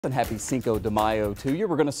And happy Cinco de Mayo to you.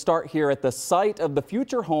 We're going to start here at the site of the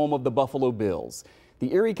future home of the Buffalo Bills.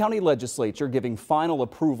 The Erie County Legislature giving final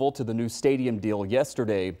approval to the new stadium deal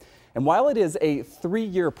yesterday. And while it is a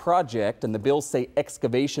 3-year project and the Bills say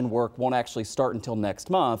excavation work won't actually start until next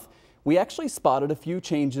month, we actually spotted a few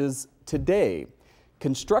changes today.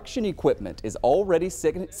 Construction equipment is already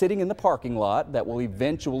sitting in the parking lot that will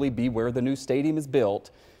eventually be where the new stadium is built.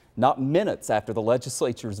 Not minutes after the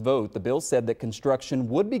legislature's vote, the bill said that construction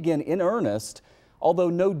would begin in earnest, although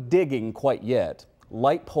no digging quite yet.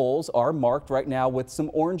 Light poles are marked right now with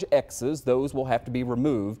some orange X's. Those will have to be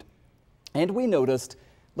removed. And we noticed,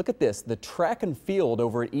 look at this, the track and field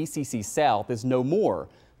over at ECC South is no more.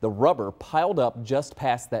 The rubber piled up just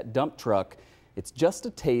past that dump truck. It's just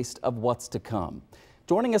a taste of what's to come.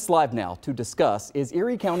 Joining us live now to discuss is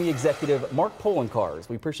Erie County Executive Mark Poloncarz.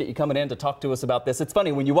 We appreciate you coming in to talk to us about this. It's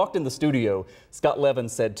funny, when you walked in the studio, Scott Levin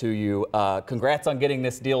said to you, congrats on getting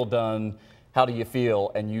this deal done. How do you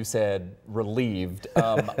feel? And you said relieved.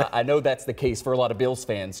 I know that's the case for a lot of Bills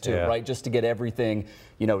fans too, right? Just to get everything,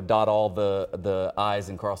 you know, dot all the I's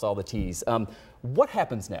and cross all the T's. What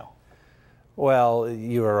happens now? Well,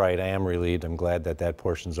 you are right. I am relieved. I'm glad that that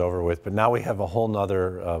portion's over with. But now we have a whole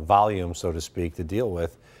nother volume, so to speak, to deal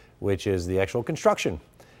with, which is the actual construction.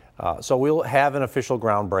 So we'll have an official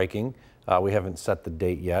groundbreaking. We haven't set the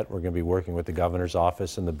date yet. We're going to be working with the governor's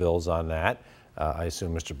office and the Bills on that. I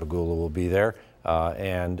assume Mr. Pegula will be there.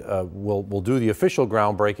 And we'll do the official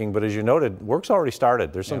groundbreaking. But as you noted, work's already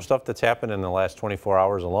started. There's some stuff that's happened in the last 24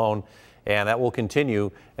 hours alone. And that will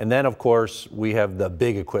continue. And then, of course, we have the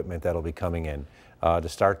big equipment that'll be coming in to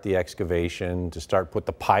start the excavation, to put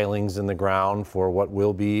the pilings in the ground for what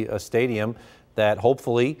will be a stadium that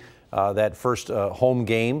hopefully that first home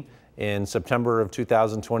game in September of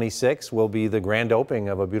 2026 will be the grand opening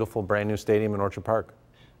of a beautiful brand new stadium in Orchard Park.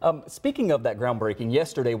 Speaking of that groundbreaking,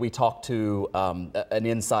 yesterday we talked to an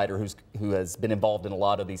insider who has been involved in a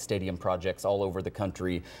lot of these stadium projects all over the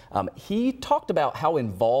country. He talked about how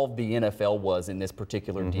involved the NFL was in this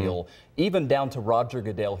particular deal, even down to Roger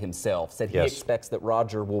Goodell himself. Said he expects that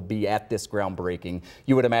Roger will be at this groundbreaking.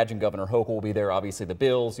 You would imagine Governor Hochul will be there, obviously the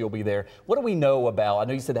Bills, you'll be there. What do we know about, I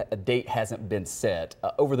know you said that a date hasn't been set.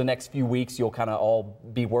 Over the next few weeks, you'll kind of all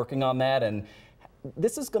be working on that, and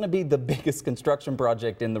this is going to be the biggest construction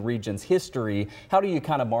project in the region's history. How do you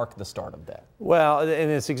kind of mark the start of that? Well,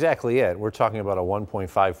 and it's exactly it. We're talking about a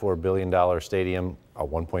 $1.54 billion stadium, a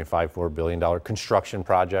 $1.54 billion construction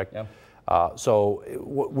project. So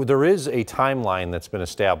there is a timeline that's been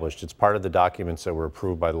established. It's part of the documents that were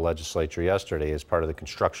approved by the legislature yesterday as part of the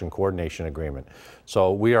construction coordination agreement.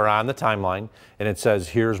 So we are on the timeline, and it says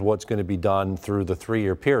here's what's going to be done through the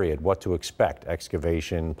 3-year period, what to expect: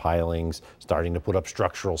 excavation, pilings, starting to put up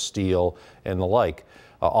structural steel and the like,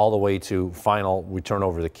 all the way to final, we turn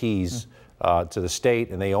over the keys to the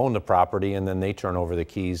state, and they own the property, and then they turn over the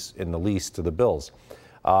keys in the lease to the Bills.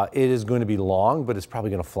 It is going to be long, but it's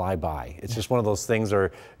probably going to fly by. It's just one of those things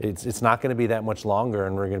where it's not going to be that much longer,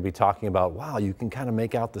 and we're going to be talking about, wow, you can kind of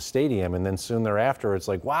make out the stadium, and then soon thereafter it's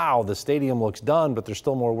like, wow, the stadium looks done, but there's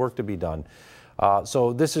still more work to be done.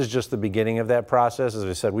 So this is just the beginning of that process. As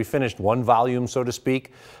I said, we finished one volume, so to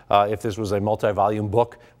speak. If this was a multi-volume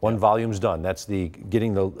book, one volume's done. That's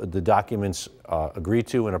getting the documents agreed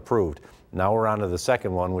to and approved. Now we're on to the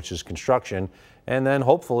second one, which is construction. And then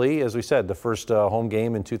hopefully, as we said, the first home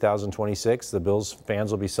game in 2026, the Bills fans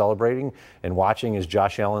will be celebrating and watching as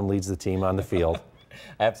Josh Allen leads the team on the field.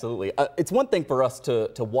 Absolutely. It's one thing for us to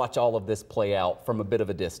watch all of this play out from a bit of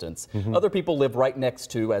a distance. Other people live right next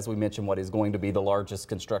to, as we mentioned, what is going to be the largest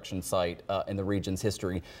construction site in the region's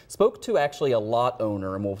history. Spoke to actually a lot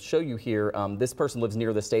owner, and we'll show you here. This person lives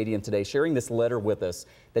near the stadium today, sharing this letter with us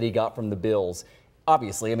that he got from the Bills.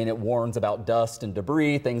 Obviously, I mean, it warns about dust and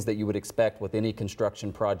debris, things that you would expect with any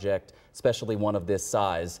construction project, especially one of this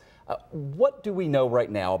size. What do we know right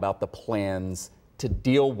now about the plans to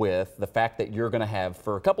deal with the fact that you're going to have,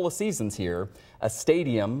 for a couple of seasons here, a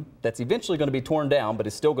stadium that's eventually going to be torn down, but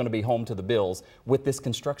is still going to be home to the Bills, with this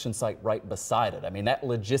construction site right beside it? I mean, that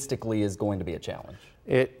logistically is going to be a challenge.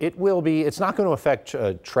 It will be. It's not going to affect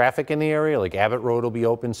traffic in the area. Like Abbott Road will be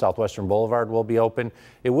open, Southwestern Boulevard will be open.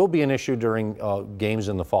 It will be an issue during games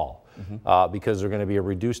in the fall because there's going to be a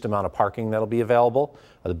reduced amount of parking that'll be available.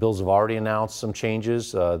 The Bills have already announced some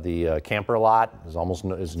changes. The camper lot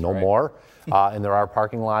is no more, and there are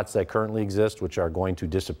parking lots that currently exist which are going to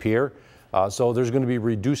disappear. So there's going to be a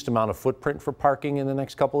reduced amount of footprint for parking in the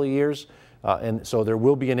next couple of years. And so there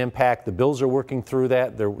will be an impact. The Bills are working through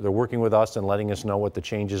that. They're working with us and letting us know what the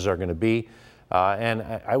changes are going to be. And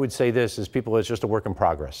I would say this, as people, it's just a work in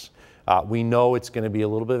progress. We know it's going to be a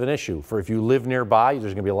little bit of an issue. For if you live nearby,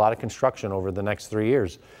 there's going to be a lot of construction over the next 3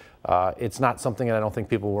 years. It's not something that I don't think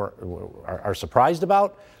people are surprised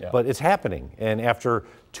about, but it's happening. And after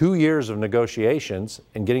 2 years of negotiations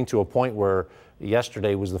and getting to a point where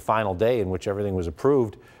yesterday was the final day in which everything was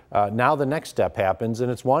approved, now the next step happens,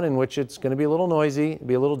 and it's one in which it's going to be a little noisy,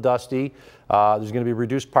 be a little dusty. There's going to be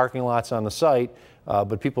reduced parking lots on the site,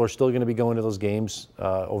 but people are still going to be going to those games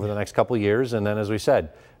over the next couple of years. And then, as we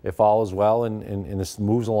said, if all is well and this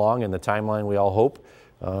moves along in the timeline we all hope,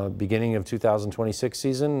 beginning of 2026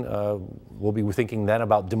 season, we'll be thinking then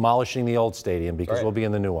about demolishing the old stadium because we'll be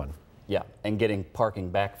in the new one. Yeah, and getting parking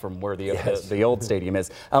back from where the old stadium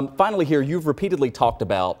is. Finally here, you've repeatedly talked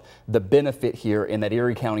about the benefit here in that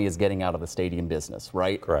Erie County is getting out of the stadium business,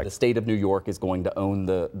 right? Correct. The state of New York is going to own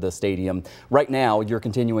the stadium. Right now, you're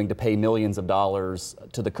continuing to pay millions of dollars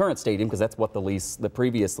to the current stadium because that's what the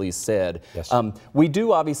previous lease said. Yes. We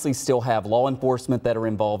do obviously still have law enforcement that are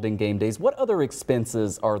involved in game days. What other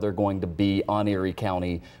expenses are there going to be on Erie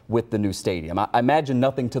County with the new stadium? I imagine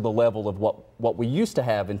nothing to the level of what we used to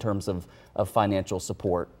have in terms of financial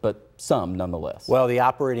support, but some nonetheless. Well, the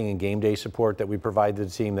operating and game day support that we provide to the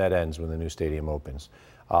team, that ends when the new stadium opens.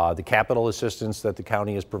 The capital assistance that the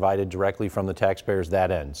county has provided directly from the taxpayers,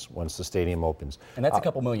 that ends once the stadium opens. And that's a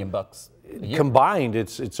couple $1 million a year. Combined,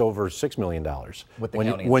 it's over $6 million with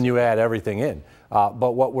the when you add everything in.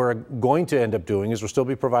 But what we're going to end up doing is we'll still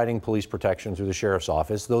be providing police protection through the sheriff's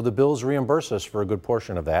office, though the bills reimburse us for a good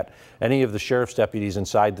portion of that. Any of the sheriff's deputies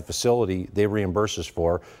inside the facility, they reimburse us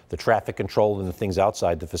for. The traffic control and the things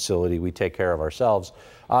outside the facility, we take care of ourselves.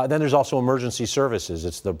 Then there's also emergency services.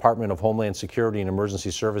 It's the Department of Homeland Security and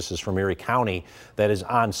Emergency Services from Erie County that is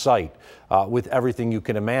on site with everything you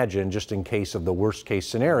can imagine just in case of the worst case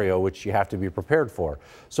scenario, which you have to be prepared for.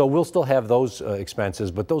 So we'll still have those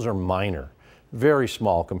expenses, but those are minor. Very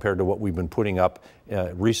small compared to what we've been putting up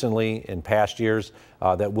recently in past years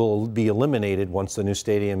that will be eliminated once the new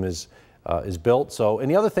stadium is built. So, and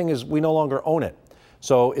the other thing is we no longer own it.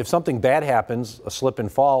 So if something bad happens, a slip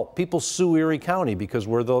and fall, people sue Erie County because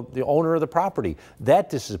we're the owner of the property. That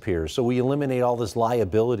disappears. So we eliminate all this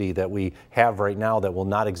liability that we have right now that will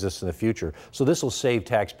not exist in the future. So this will save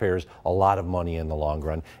taxpayers a lot of money in the long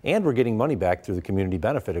run. And we're getting money back through the community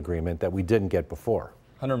benefit agreement that we didn't get before.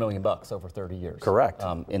 $100 million over 30 years. Correct.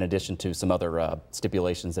 In addition to some other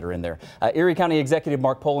stipulations that are in there. Erie County Executive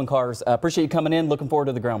Mark Poloncarz, appreciate you coming in. Looking forward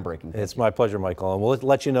to the groundbreaking. It's my pleasure, Michael. And we'll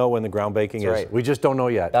let you know when the groundbreaking is. Right. We just don't know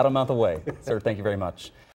yet. About a month away. Sir, thank you very much.